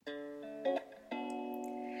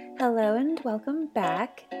Hello and welcome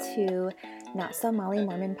back to Not So Molly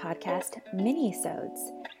Mormon Podcast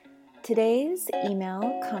mini-sodes. Today's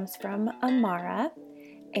email comes from Amara,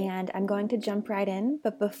 and I'm going to jump right in,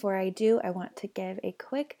 but before I do, I want to give a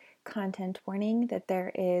quick content warning that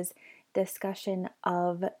there is discussion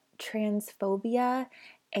of transphobia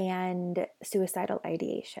and suicidal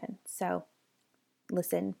ideation. So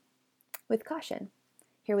listen with caution.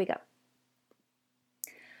 Here we go.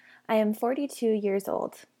 I am 42 years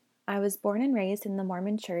old. I was born and raised in the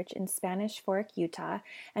Mormon Church in Spanish Fork, Utah,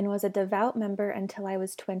 and was a devout member until I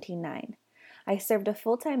was 29. I served a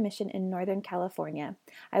full-time mission in Northern California.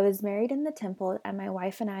 I was married in the temple, and my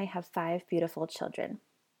wife and I have 5 beautiful children.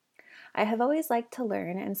 I have always liked to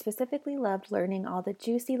learn, and specifically loved learning all the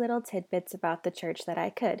juicy little tidbits about the church that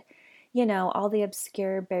I could. You know, all the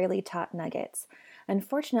obscure, barely taught nuggets.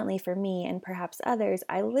 Unfortunately for me, and perhaps others,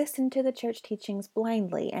 I listened to the church teachings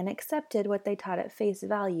blindly and accepted what they taught at face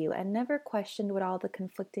value and never questioned what all the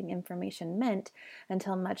conflicting information meant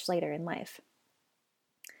until much later in life.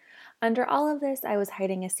 Under all of this, I was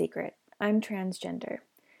hiding a secret. I'm transgender.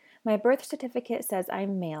 My birth certificate says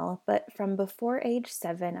I'm male, but from before age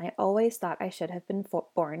 7, I always thought I should have been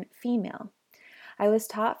born female. I was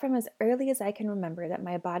taught from as early as I can remember that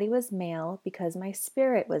my body was male because my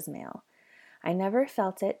spirit was male. I never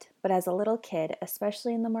felt it, but as a little kid,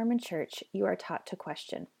 especially in the Mormon Church, you are taught to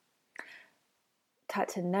question. Taught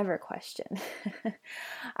to never question.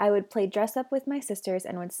 I would play dress up with my sisters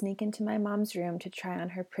and would sneak into my mom's room to try on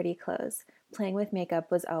her pretty clothes. Playing with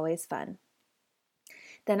makeup was always fun.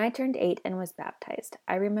 Then I turned 8 and was baptized.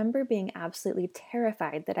 I remember being absolutely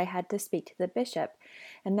terrified that I had to speak to the bishop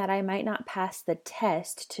and that I might not pass the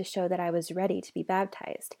test to show that I was ready to be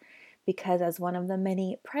baptized. Because as one of the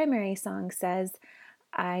many primary songs says,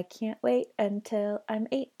 I can't wait until I'm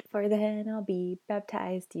 8, for then I'll be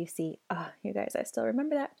baptized. You see, you guys, I still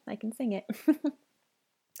remember that. I can sing it.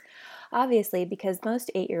 Obviously, because most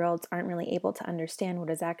 8-year-olds aren't really able to understand what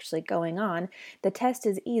is actually going on, the test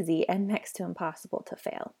is easy and next to impossible to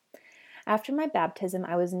fail. After my baptism,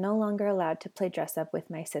 I was no longer allowed to play dress up with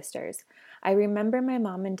my sisters. I remember my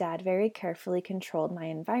mom and dad very carefully controlled my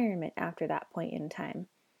environment after that point in time.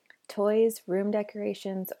 Toys, room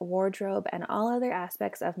decorations, wardrobe, and all other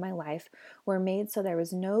aspects of my life were made so there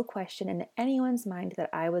was no question in anyone's mind that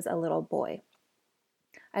I was a little boy.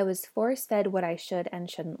 I was force-fed what I should and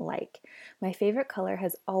shouldn't like. My favorite color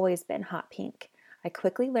has always been hot pink. I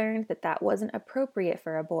quickly learned that that wasn't appropriate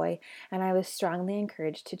for a boy, and I was strongly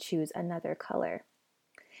encouraged to choose another color.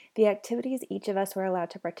 The activities each of us were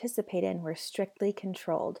allowed to participate in were strictly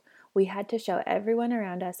controlled. We had to show everyone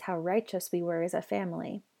around us how righteous we were as a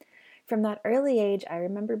family. From that early age, I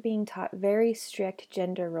remember being taught very strict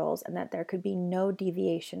gender roles and that there could be no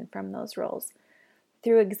deviation from those roles.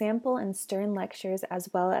 Through example and stern lectures, as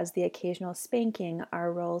well as the occasional spanking,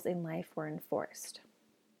 our roles in life were enforced.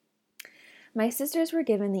 My sisters were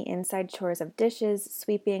given the inside chores of dishes,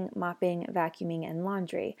 sweeping, mopping, vacuuming, and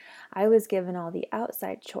laundry. I was given all the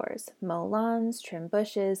outside chores: mow lawns, trim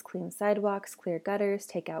bushes, clean sidewalks, clear gutters,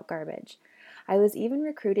 take out garbage. I was even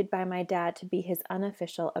recruited by my dad to be his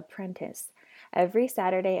unofficial apprentice. Every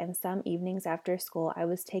Saturday and some evenings after school, I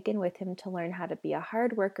was taken with him to learn how to be a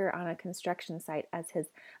hard worker on a construction site as his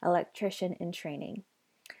electrician in training.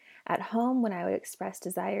 At home, when I would express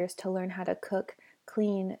desires to learn how to cook,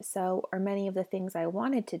 clean, sew, or many of the things I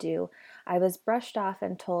wanted to do, I was brushed off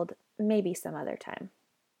and told maybe some other time.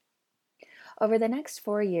 Over the next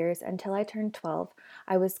 4 years, until I turned 12,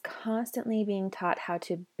 I was constantly being taught how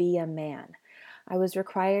to be a man. I was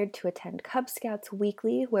required to attend Cub Scouts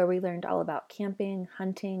weekly, where we learned all about camping,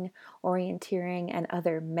 hunting, orienteering, and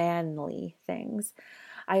other manly things.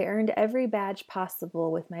 I earned every badge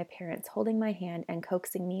possible with my parents holding my hand and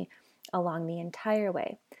coaxing me along the entire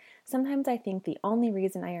way. Sometimes I think the only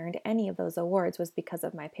reason I earned any of those awards was because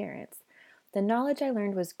of my parents. The knowledge I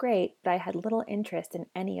learned was great, but I had little interest in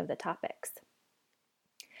any of the topics.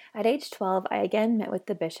 At age 12, I again met with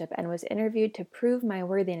the bishop and was interviewed to prove my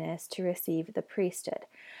worthiness to receive the priesthood.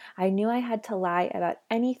 I knew I had to lie about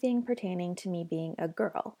anything pertaining to me being a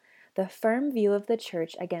girl. The firm view of the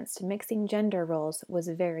church against mixing gender roles was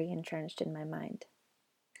very entrenched in my mind.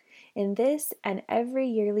 In this and every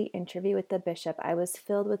yearly interview with the bishop, I was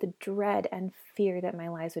filled with dread and fear that my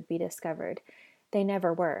lies would be discovered. They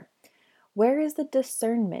never were. Where is the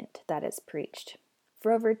discernment that is preached?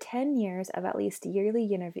 For over 10 years of at least yearly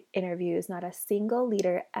interviews, not a single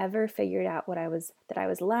leader ever figured out that I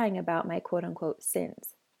was lying about my quote-unquote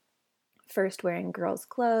sins. First wearing girls'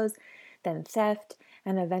 clothes, then theft,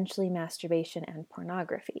 and eventually masturbation and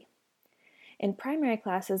pornography. In primary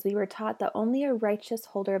classes, we were taught that only a righteous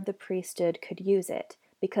holder of the priesthood could use it.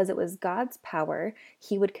 Because it was God's power,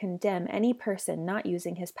 he would condemn any person not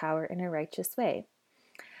using his power in a righteous way.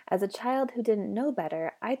 As a child who didn't know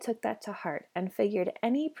better, I took that to heart and figured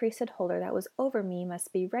any priesthood holder that was over me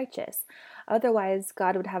must be righteous. Otherwise,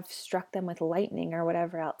 God would have struck them with lightning or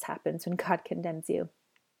whatever else happens when God condemns you.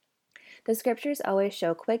 The scriptures always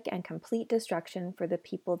show quick and complete destruction for the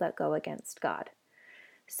people that go against God.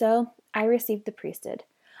 So, I received the priesthood.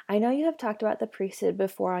 I know you have talked about the priesthood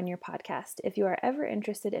before on your podcast. If you are ever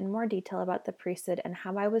interested in more detail about the priesthood and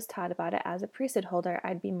how I was taught about it as a priesthood holder,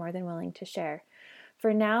 I'd be more than willing to share.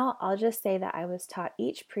 For now, I'll just say that I was taught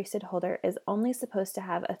each priesthood holder is only supposed to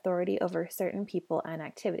have authority over certain people and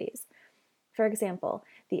activities. For example,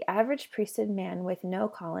 the average priesthood man with no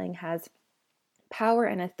calling has power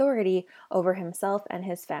and authority over himself and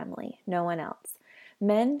his family, no one else.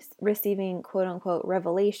 Men receiving quote-unquote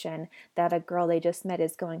revelation that a girl they just met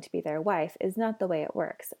is going to be their wife is not the way it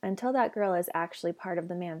works. Until that girl is actually part of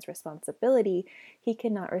the man's responsibility, he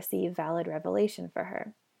cannot receive valid revelation for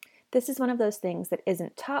her. This is one of those things that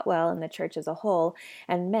isn't taught well in the church as a whole,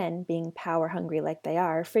 and men, being power-hungry like they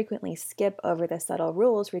are, frequently skip over the subtle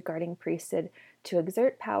rules regarding priesthood to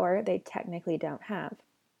exert power they technically don't have.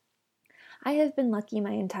 I have been lucky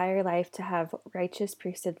my entire life to have righteous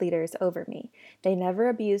priesthood leaders over me. They never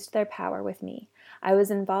abused their power with me. I was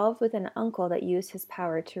involved with an uncle that used his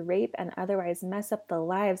power to rape and otherwise mess up the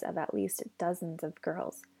lives of at least dozens of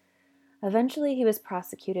girls. Eventually, he was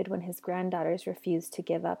prosecuted when his granddaughters refused to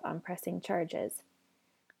give up on pressing charges.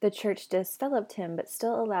 The church disfellowed him, but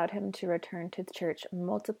still allowed him to return to the church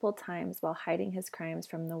multiple times while hiding his crimes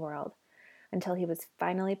from the world, until he was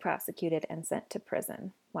finally prosecuted and sent to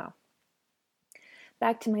prison. Wow.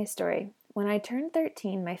 Back to my story. When I turned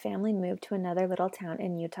 13, my family moved to another little town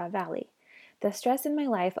in Utah Valley. The stress in my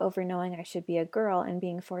life over knowing I should be a girl and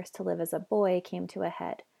being forced to live as a boy came to a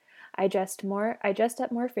head. I dressed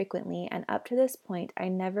up more frequently, and up to this point, I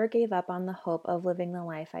never gave up on the hope of living the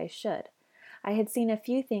life I should. I had seen a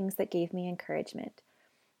few things that gave me encouragement.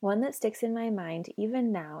 One that sticks in my mind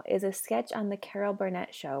even now is a sketch on the Carol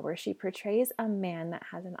Burnett show where she portrays a man that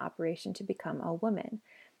has an operation to become a woman.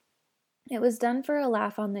 It was done for a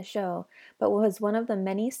laugh on the show, but was one of the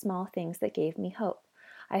many small things that gave me hope.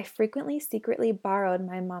 I frequently secretly borrowed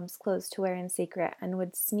my mom's clothes to wear in secret and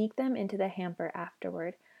would sneak them into the hamper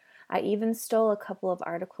afterward. I even stole a couple of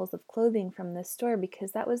articles of clothing from the store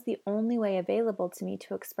because that was the only way available to me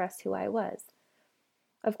to express who I was.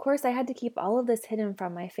 Of course, I had to keep all of this hidden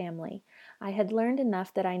from my family. I had learned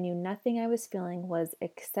enough that I knew nothing I was feeling was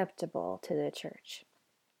acceptable to the church.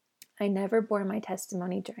 I never bore my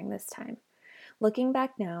testimony during this time. Looking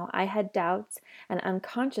back now, I had doubts and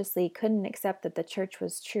unconsciously couldn't accept that the church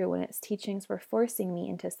was true when its teachings were forcing me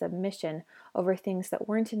into submission over things that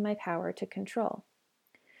weren't in my power to control.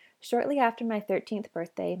 Shortly after my 13th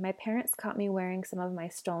birthday, my parents caught me wearing some of my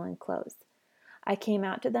stolen clothes. I came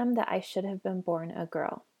out to them that I should have been born a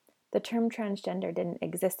girl. The term transgender didn't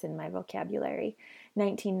exist in my vocabulary.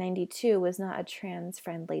 1992 was not a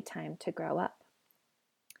trans-friendly time to grow up.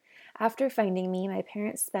 After finding me, my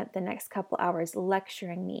parents spent the next couple hours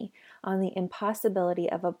lecturing me on the impossibility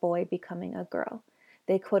of a boy becoming a girl.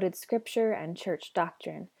 They quoted scripture and church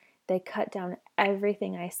doctrine. They cut down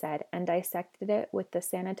everything I said and dissected it with the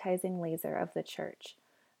sanitizing laser of the church.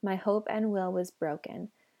 My hope and will was broken.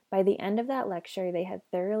 By the end of that lecture, they had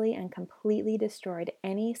thoroughly and completely destroyed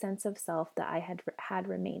any sense of self that I had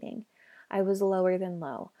remaining. I was lower than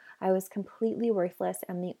low. I was completely worthless,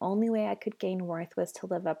 and the only way I could gain worth was to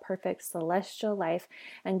live a perfect celestial life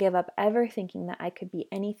and give up ever thinking that I could be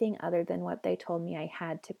anything other than what they told me I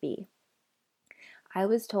had to be. I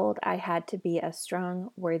was told I had to be a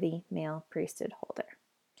strong, worthy male priesthood holder.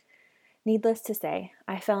 Needless to say,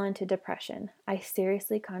 I fell into depression. I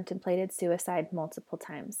seriously contemplated suicide multiple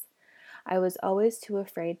times. I was always too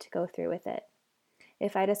afraid to go through with it.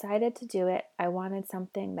 If I decided to do it, I wanted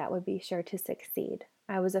something that would be sure to succeed.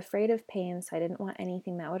 I was afraid of pain, so I didn't want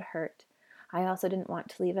anything that would hurt. I also didn't want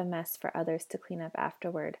to leave a mess for others to clean up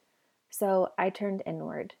afterward. So I turned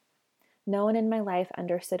inward. No one in my life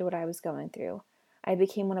understood what I was going through. I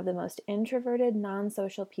became one of the most introverted,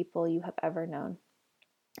 non-social people you have ever known.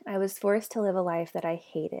 I was forced to live a life that I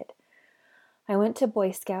hated. I went to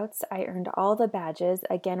Boy Scouts. I earned all the badges,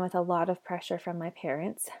 again with a lot of pressure from my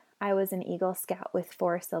parents. I was an Eagle Scout with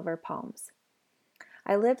 4 silver palms.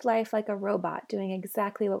 I lived life like a robot, doing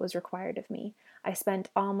exactly what was required of me. I spent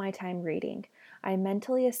all my time reading. I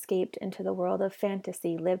mentally escaped into the world of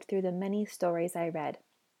fantasy, lived through the many stories I read.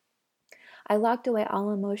 I locked away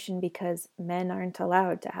all emotion because men aren't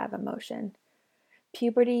allowed to have emotion.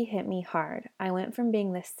 Puberty hit me hard. I went from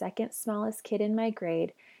being the second smallest kid in my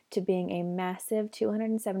grade to being a massive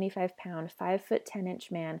 275-pound,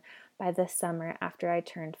 5'10" man by the summer after I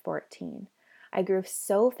turned 14. I grew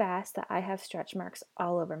so fast that I have stretch marks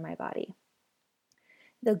all over my body.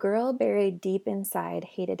 The girl buried deep inside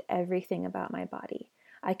hated everything about my body.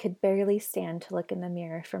 I could barely stand to look in the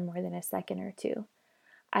mirror for more than a second or two.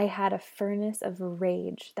 I had a furnace of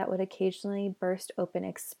rage that would occasionally burst open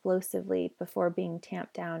explosively before being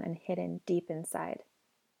tamped down and hidden deep inside.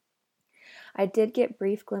 I did get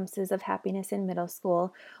brief glimpses of happiness in middle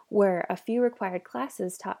school, where a few required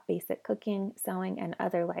classes taught basic cooking, sewing, and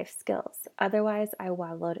other life skills. Otherwise, I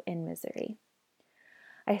wallowed in misery.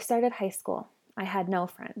 I started high school. I had no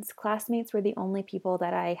friends. Classmates were the only people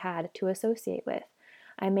that I had to associate with.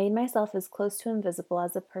 I made myself as close to invisible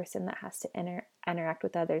as a person that has to interact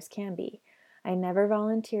with others can be. I never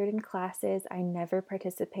volunteered in classes. I never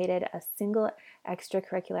participated a single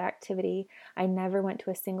extracurricular activity. I never went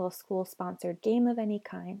to a single school-sponsored game of any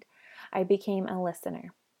kind. I became a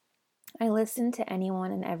listener. I listened to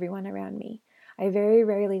anyone and everyone around me. I very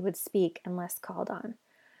rarely would speak unless called on.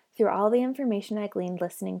 Through all the information I gleaned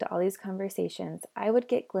listening to all these conversations, I would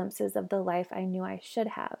get glimpses of the life I knew I should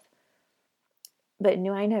have, but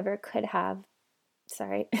knew I never could have.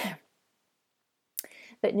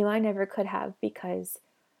 But knew I never could have because,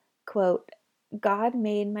 quote, God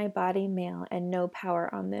made my body male and no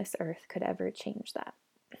power on this earth could ever change that.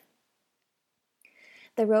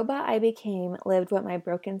 The robot I became lived what my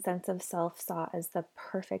broken sense of self saw as the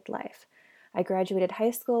perfect life. I graduated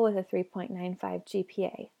high school with a 3.95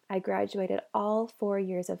 GPA. I graduated all 4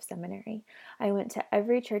 years of seminary. I went to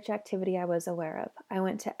every church activity I was aware of. I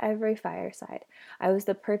went to every fireside. I was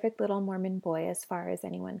the perfect little Mormon boy as far as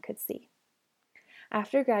anyone could see.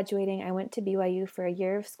 After graduating, I went to BYU for a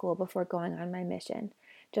year of school before going on my mission.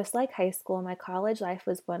 Just like high school, my college life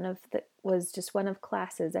was just one of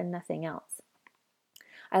classes and nothing else.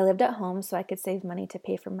 I lived at home so I could save money to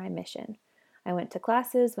pay for my mission. I went to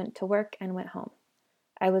classes, went to work, and went home.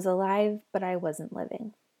 I was alive, but I wasn't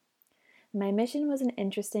living. My mission was an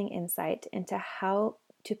interesting insight into how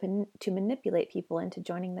to manipulate people into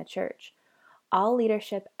joining the church. All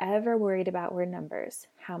leadership ever worried about were numbers.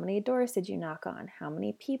 How many doors did you knock on? How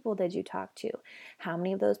many people did you talk to? How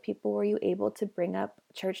many of those people were you able to bring up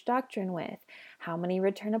church doctrine with? How many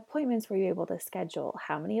return appointments were you able to schedule?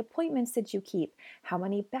 How many appointments did you keep? How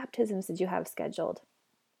many baptisms did you have scheduled?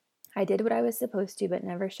 I did what I was supposed to, but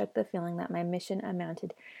never shook the feeling that my mission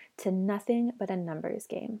amounted to nothing but a numbers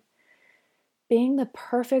game. Being the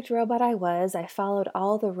perfect robot I was, I followed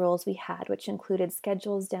all the rules we had, which included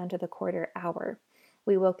schedules down to the quarter hour.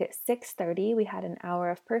 We woke at 6:30, we had an hour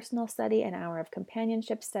of personal study, an hour of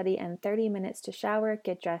companionship study, and 30 minutes to shower,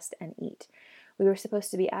 get dressed, and eat. We were supposed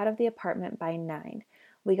to be out of the apartment by 9.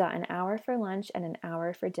 We got an hour for lunch and an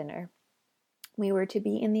hour for dinner. We were to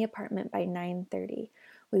be in the apartment by 9:30.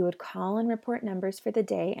 We would call and report numbers for the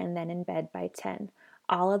day and then in bed by 10.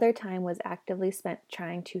 All other time was actively spent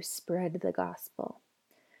trying to spread the gospel.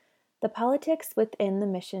 The politics within the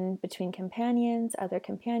mission between companions, other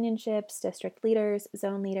companionships, district leaders,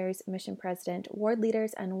 zone leaders, mission president, ward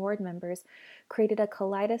leaders, and ward members created a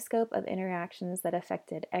kaleidoscope of interactions that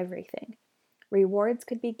affected everything. Rewards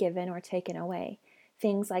could be given or taken away.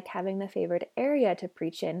 Things like having the favored area to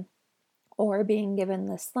preach in, or being given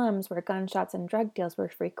the slums where gunshots and drug deals were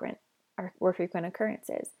frequent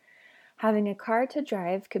occurrences. Having a car to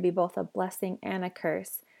drive could be both a blessing and a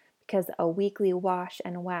curse, because a weekly wash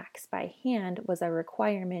and wax by hand was a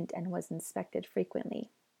requirement and was inspected frequently.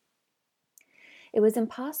 It was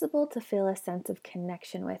impossible to feel a sense of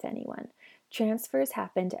connection with anyone. Transfers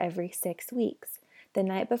happened every 6 weeks. The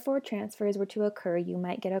night before transfers were to occur, you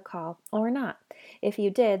might get a call, or not. If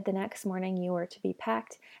you did, the next morning you were to be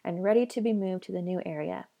packed and ready to be moved to the new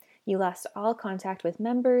area. You lost all contact with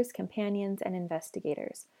members, companions, and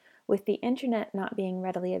investigators. With the internet not being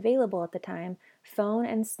readily available at the time, phone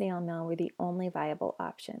and snail mail were the only viable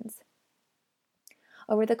options.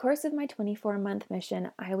 Over the course of my 24-month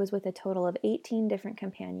mission, I was with a total of 18 different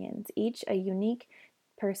companions, each a unique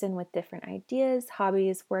person with different ideas,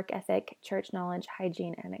 hobbies, work ethic, church knowledge,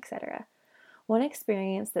 hygiene, and etc. One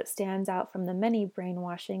experience that stands out from the many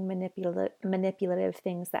brainwashing, manipulative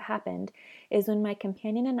things that happened is when my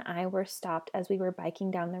companion and I were stopped as we were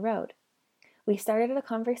biking down the road. We started a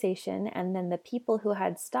conversation, and then the people who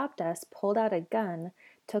had stopped us pulled out a gun,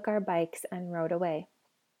 took our bikes, and rode away.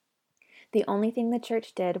 The only thing the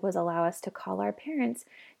church did was allow us to call our parents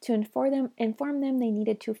to inform them they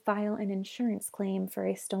needed to file an insurance claim for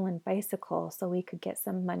a stolen bicycle so we could get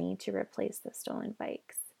some money to replace the stolen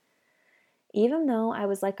bikes. Even though I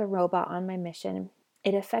was like a robot on my mission,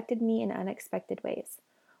 it affected me in unexpected ways.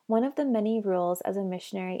 One of the many rules as a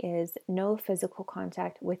missionary is no physical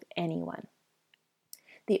contact with anyone.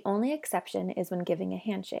 The only exception is when giving a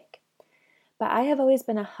handshake. But I have always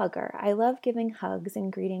been a hugger. I love giving hugs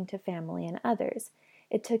and greeting to family and others.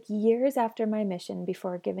 It took years after my mission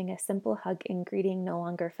before giving a simple hug and greeting no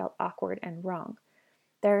longer felt awkward and wrong.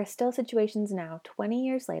 There are still situations now, 20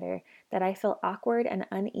 years later, that I feel awkward and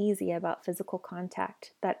uneasy about physical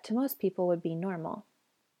contact that to most people would be normal.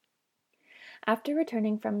 After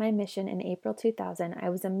returning from my mission in April 2000,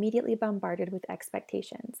 I was immediately bombarded with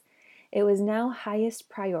expectations. It was now highest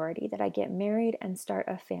priority that I get married and start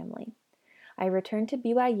a family. I returned to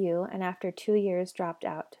BYU and after 2 years dropped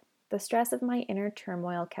out. The stress of my inner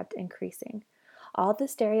turmoil kept increasing. All the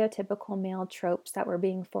stereotypical male tropes that were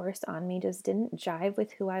being forced on me just didn't jive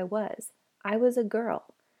with who I was. I was a girl.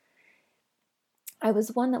 I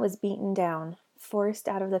was one that was beaten down, forced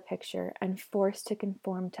out of the picture, and forced to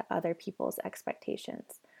conform to other people's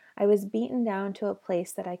expectations. I was beaten down to a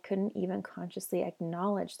place that I couldn't even consciously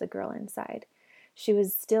acknowledge the girl inside. She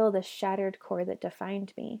was still the shattered core that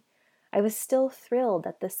defined me. I was still thrilled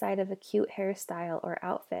at the sight of a cute hairstyle or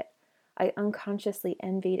outfit. I unconsciously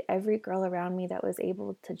envied every girl around me that was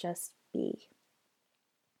able to just be.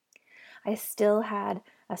 I still had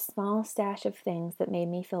a small stash of things that made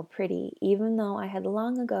me feel pretty, even though I had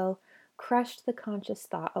long ago crushed the conscious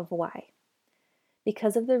thought of why.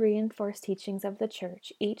 Because of the reinforced teachings of the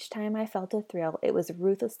church, each time I felt a thrill, it was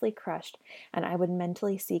ruthlessly crushed, and I would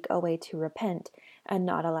mentally seek a way to repent and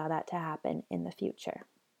not allow that to happen in the future.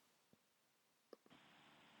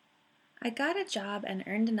 I got a job and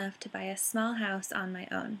earned enough to buy a small house on my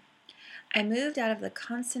own. I moved out of the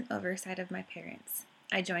constant oversight of my parents.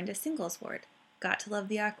 I joined a singles ward. Got to love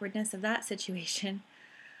the awkwardness of that situation.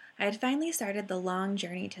 I had finally started the long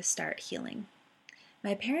journey to start healing.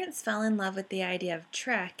 My parents fell in love with the idea of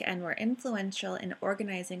Trek and were influential in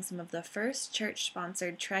organizing some of the first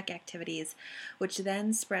church-sponsored Trek activities, which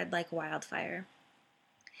then spread like wildfire.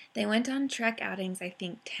 They went on Trek outings, I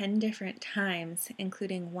think, 10 different times,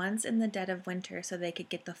 including once in the dead of winter so they could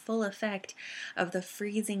get the full effect of the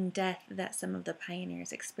freezing death that some of the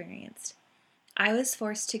pioneers experienced. I was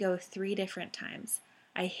forced to go 3 different times.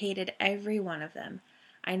 I hated every one of them.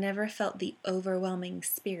 I never felt the overwhelming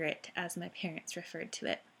spirit, as my parents referred to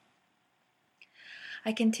it.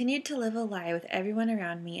 I continued to live a lie with everyone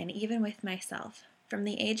around me and even with myself. From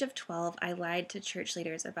the age of 12, I lied to church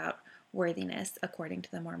leaders about worthiness, according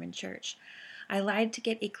to the Mormon Church. I lied to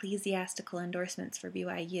get ecclesiastical endorsements for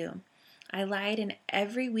BYU. I lied in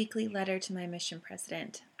every weekly letter to my mission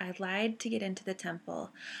president. I lied to get into the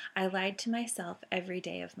temple. I lied to myself every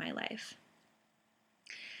day of my life.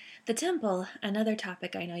 The temple, another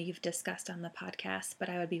topic I know you've discussed on the podcast, but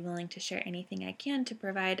I would be willing to share anything I can to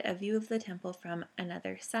provide a view of the temple from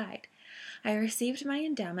another side. I received my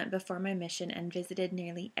endowment before my mission and visited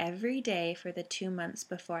nearly every day for the 2 months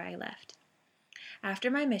before I left.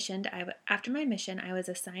 After my mission, I was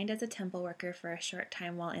assigned as a temple worker for a short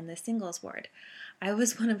time while in the singles ward. I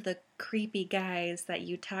was one of the creepy guys that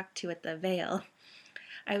you talked to at the Veil.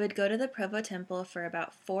 I would go to the Provo Temple for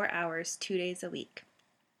about 4 hours, 2 days a week.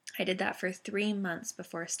 I did that for 3 months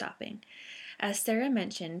before stopping. As Sarah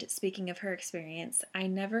mentioned, speaking of her experience, I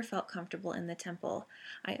never felt comfortable in the temple.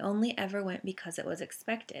 I only ever went because it was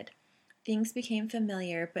expected. Things became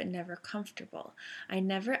familiar but never comfortable. I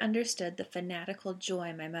never understood the fanatical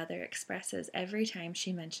joy my mother expresses every time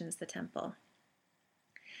she mentions the temple.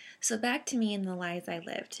 So back to me and the lies I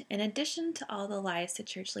lived. In addition to all the lies to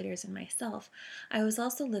church leaders and myself, I was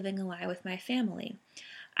also living a lie with my family.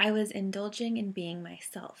 I was indulging in being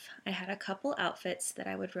myself. I had a couple outfits that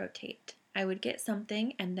I would rotate. I would get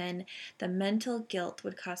something, and then the mental guilt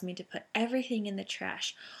would cause me to put everything in the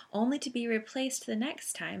trash, only to be replaced the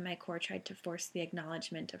next time my core tried to force the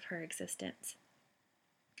acknowledgement of her existence.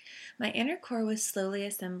 My inner core was slowly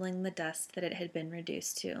assembling the dust that it had been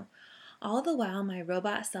reduced to. All the while, my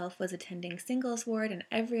robot self was attending singles ward and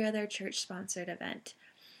every other church-sponsored event,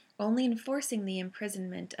 only enforcing the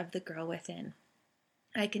imprisonment of the girl within.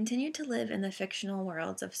 I continued to live in the fictional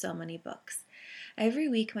worlds of so many books. Every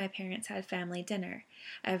week my parents had family dinner.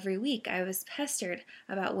 Every week I was pestered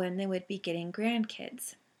about when they would be getting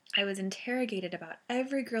grandkids. I was interrogated about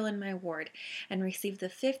every girl in my ward and received the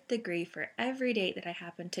 5th degree for every date that I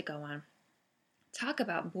happened to go on. Talk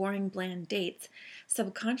about boring, bland dates.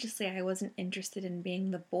 Subconsciously, I wasn't interested in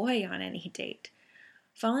being the boy on any date.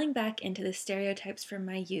 Falling back into the stereotypes from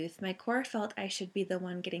my youth, my core felt I should be the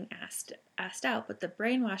one getting asked out, but the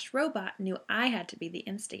brainwashed robot knew I had to be the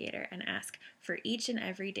instigator and ask for each and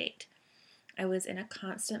every date. I was in a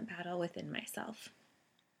constant battle within myself.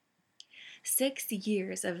 6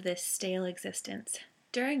 years of this stale existence.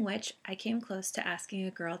 during which I came close to asking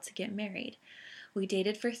a girl to get married. We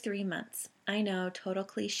dated for 3 months. I know, total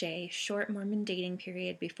cliche, short Mormon dating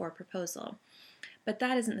period before proposal. But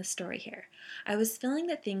that isn't the story here. I was feeling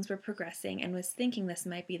that things were progressing and was thinking this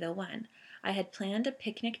might be the one. I had planned a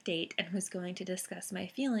picnic date and was going to discuss my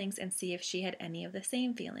feelings and see if she had any of the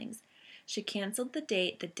same feelings. She canceled the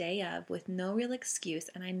date the day of with no real excuse,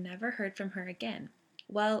 and I never heard from her again.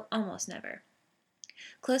 Well, almost never.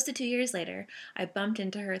 Close to 2 years later, I bumped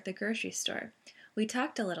into her at the grocery store. We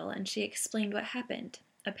talked a little, and she explained what happened.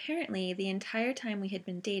 Apparently, the entire time we had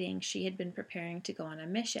been dating, she had been preparing to go on a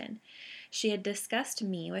mission. She had discussed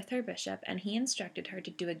me with her bishop, and he instructed her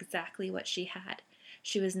to do exactly what she had.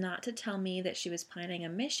 She was not to tell me that she was planning a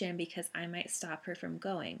mission because I might stop her from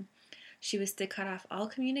going. She was to cut off all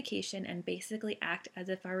communication and basically act as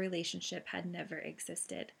if our relationship had never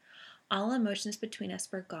existed. All emotions between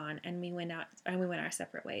us were gone, and we went our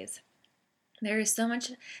separate ways. There is so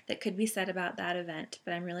much that could be said about that event,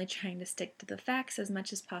 but I'm really trying to stick to the facts as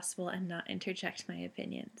much as possible and not interject my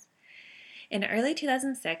opinions. In early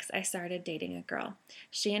 2006, I started dating a girl.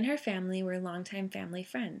 She and her family were longtime family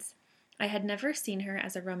friends. I had never seen her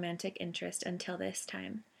as a romantic interest until this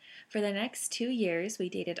time. For the next 2 years, we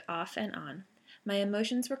dated off and on. My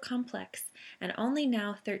emotions were complex, and only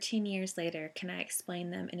now, 13 years later, can I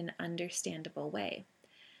explain them in an understandable way.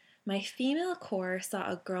 My female core saw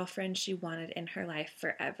a girlfriend she wanted in her life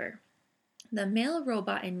forever. The male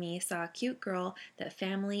robot in me saw a cute girl that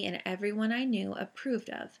family and everyone I knew approved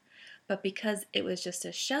of. But because it was just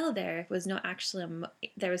a shell there was no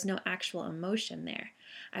actual emotion there.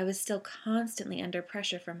 I was still constantly under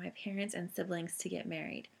pressure from my parents and siblings to get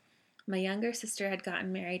married. My younger sister had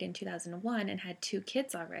gotten married in 2001 and had 2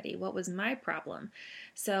 kids already. What was my problem?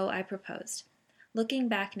 So I proposed. Looking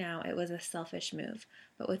back now, it was a selfish move,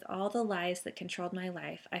 but with all the lies that controlled my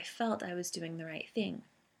life, I felt I was doing the right thing.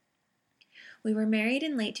 We were married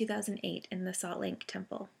in late 2008 in the Salt Lake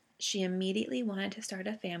Temple. She immediately wanted to start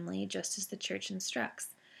a family just as the church instructs.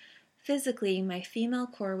 Physically, my female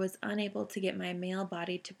core was unable to get my male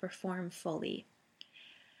body to perform fully.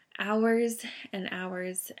 Hours and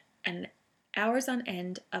hours and hours on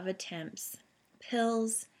end of attempts,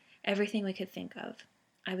 pills, everything we could think of.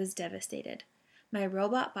 I was devastated. My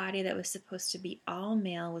robot body that was supposed to be all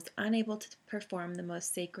male was unable to perform the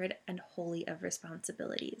most sacred and holy of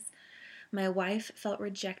responsibilities. My wife felt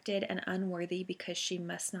rejected and unworthy because she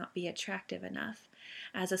must not be attractive enough.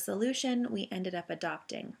 As a solution, we ended up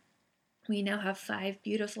adopting. We now have 5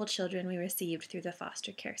 beautiful children we received through the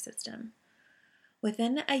foster care system.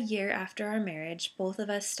 Within a year after our marriage, both of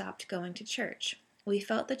us stopped going to church. We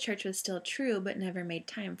felt the church was still true, but never made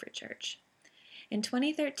time for church. In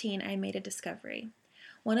 2013, I made a discovery.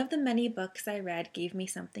 One of the many books I read gave me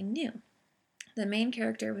something new. The main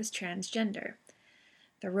character was transgender.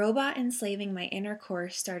 The robot enslaving my inner core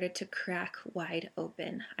started to crack wide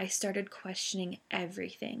open. I started questioning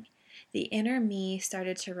everything. The inner me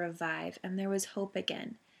started to revive, and there was hope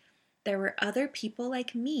again. There were other people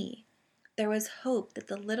like me. There was hope that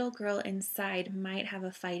the little girl inside might have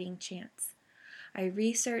a fighting chance. I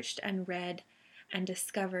researched and read and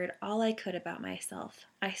discovered all I could about myself.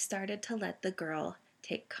 I started to let the girl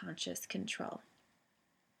take conscious control.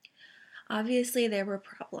 Obviously, there were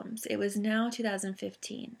problems. It was now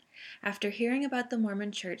 2015. After hearing about the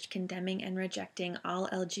Mormon Church condemning and rejecting all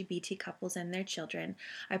LGBT couples and their children,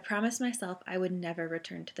 I promised myself I would never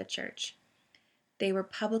return to the church. They were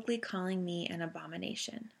publicly calling me an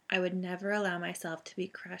abomination. I would never allow myself to be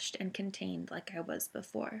crushed and contained like I was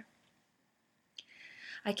before.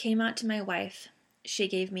 I came out to my wife. She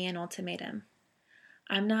gave me an ultimatum.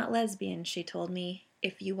 "I'm not lesbian," she told me.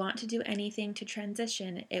 "If you want to do anything to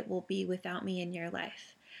transition, it will be without me in your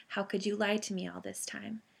life. How could you lie to me all this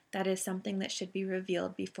time? That is something that should be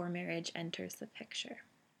revealed before marriage enters the picture."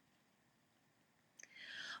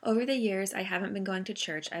 Over the years, I haven't been going to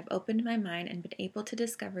church. I've opened my mind and been able to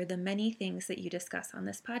discover the many things that you discuss on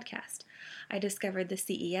this podcast. I discovered the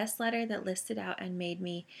CES letter that listed out and made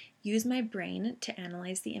me use my brain to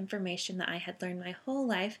analyze the information that I had learned my whole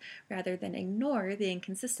life rather than ignore the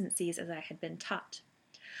inconsistencies as I had been taught.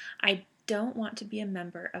 I don't want to be a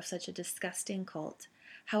member of such a disgusting cult.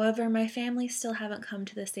 However, my family still haven't come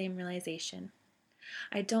to the same realization.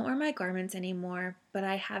 I don't wear my garments anymore, but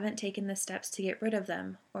I haven't taken the steps to get rid of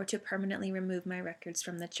them or to permanently remove my records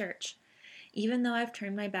from the church. Even though I've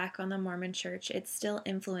turned my back on the Mormon Church, it still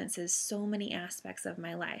influences so many aspects of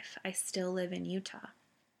my life. I still live in Utah.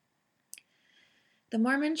 The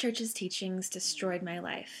Mormon Church's teachings destroyed my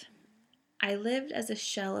life. I lived as a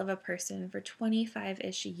shell of a person for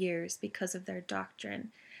 25-ish years because of their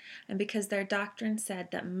doctrine. and because their doctrine said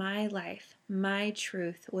that my life, my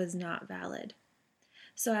truth, was not valid.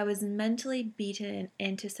 So I was mentally beaten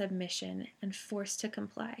into submission and forced to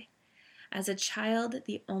comply. As a child,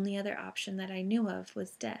 the only other option that I knew of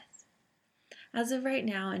was death. As of right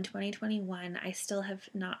now, in 2021, I still have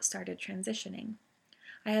not started transitioning.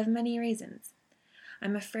 I have many reasons.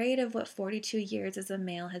 I'm afraid of what 42 years as a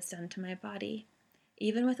male has done to my body.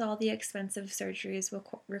 Even with all the expensive surgeries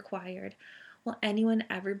required, will anyone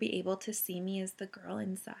ever be able to see me as the girl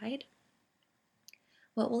inside?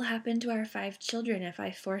 What will happen to our 5 children if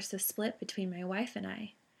I force a split between my wife and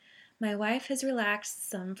I? My wife has relaxed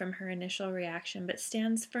some from her initial reaction, but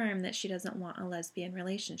stands firm that she doesn't want a lesbian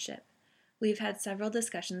relationship. We've had several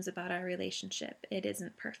discussions about our relationship. It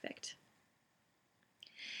isn't perfect.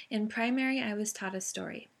 In primary, I was taught a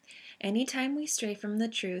story. Anytime we stray from the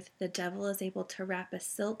truth, the devil is able to wrap a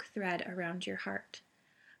silk thread around your heart.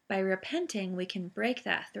 By repenting, we can break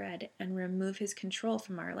that thread and remove his control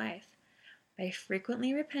from our life. By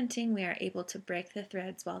frequently repenting, we are able to break the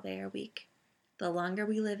threads while they are weak. The longer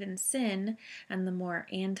we live in sin and the more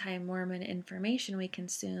anti-Mormon information we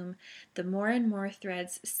consume, the more and more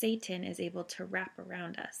threads Satan is able to wrap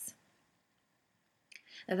around us.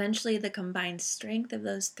 Eventually, the combined strength of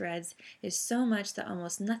those threads is so much that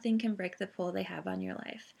almost nothing can break the pull they have on your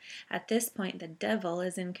life. At this point, the devil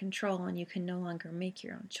is in control and you can no longer make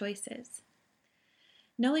your own choices.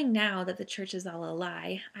 Knowing now that the church is all a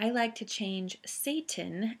lie, I like to change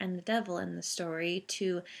Satan and the devil in the story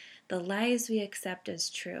to the lies we accept as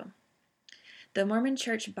true. The Mormon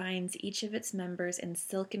Church binds each of its members in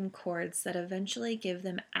silken cords that eventually give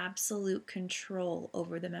them absolute control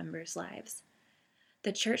over the members' lives.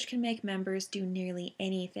 The church can make members do nearly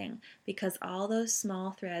anything because all those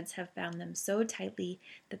small threads have bound them so tightly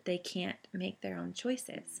that they can't make their own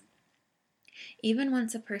choices. Even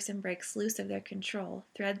once a person breaks loose of their control,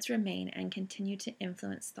 threads remain and continue to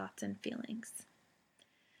influence thoughts and feelings.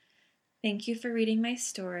 Thank you for reading my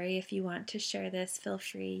story. If you want to share this, feel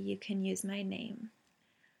free. You can use my name.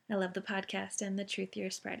 I love the podcast and the truth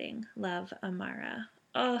you're spreading. Love, Amara.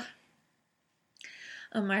 Oh,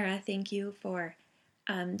 Amara, thank you for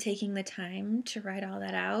taking the time to write all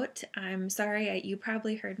that out. I'm sorry, you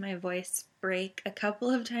probably heard my voice break a couple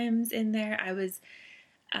of times in there. I was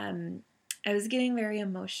getting very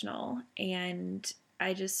emotional, and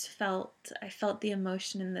I felt the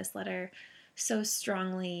emotion in this letter so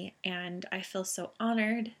strongly, and I feel so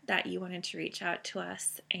honored that you wanted to reach out to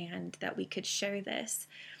us and that we could share this,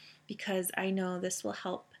 because I know this will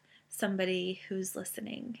help somebody who's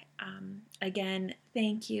listening. Again,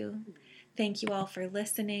 thank you. Thank you all for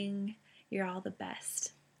listening. You're all the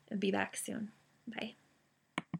best. Be back soon. Bye.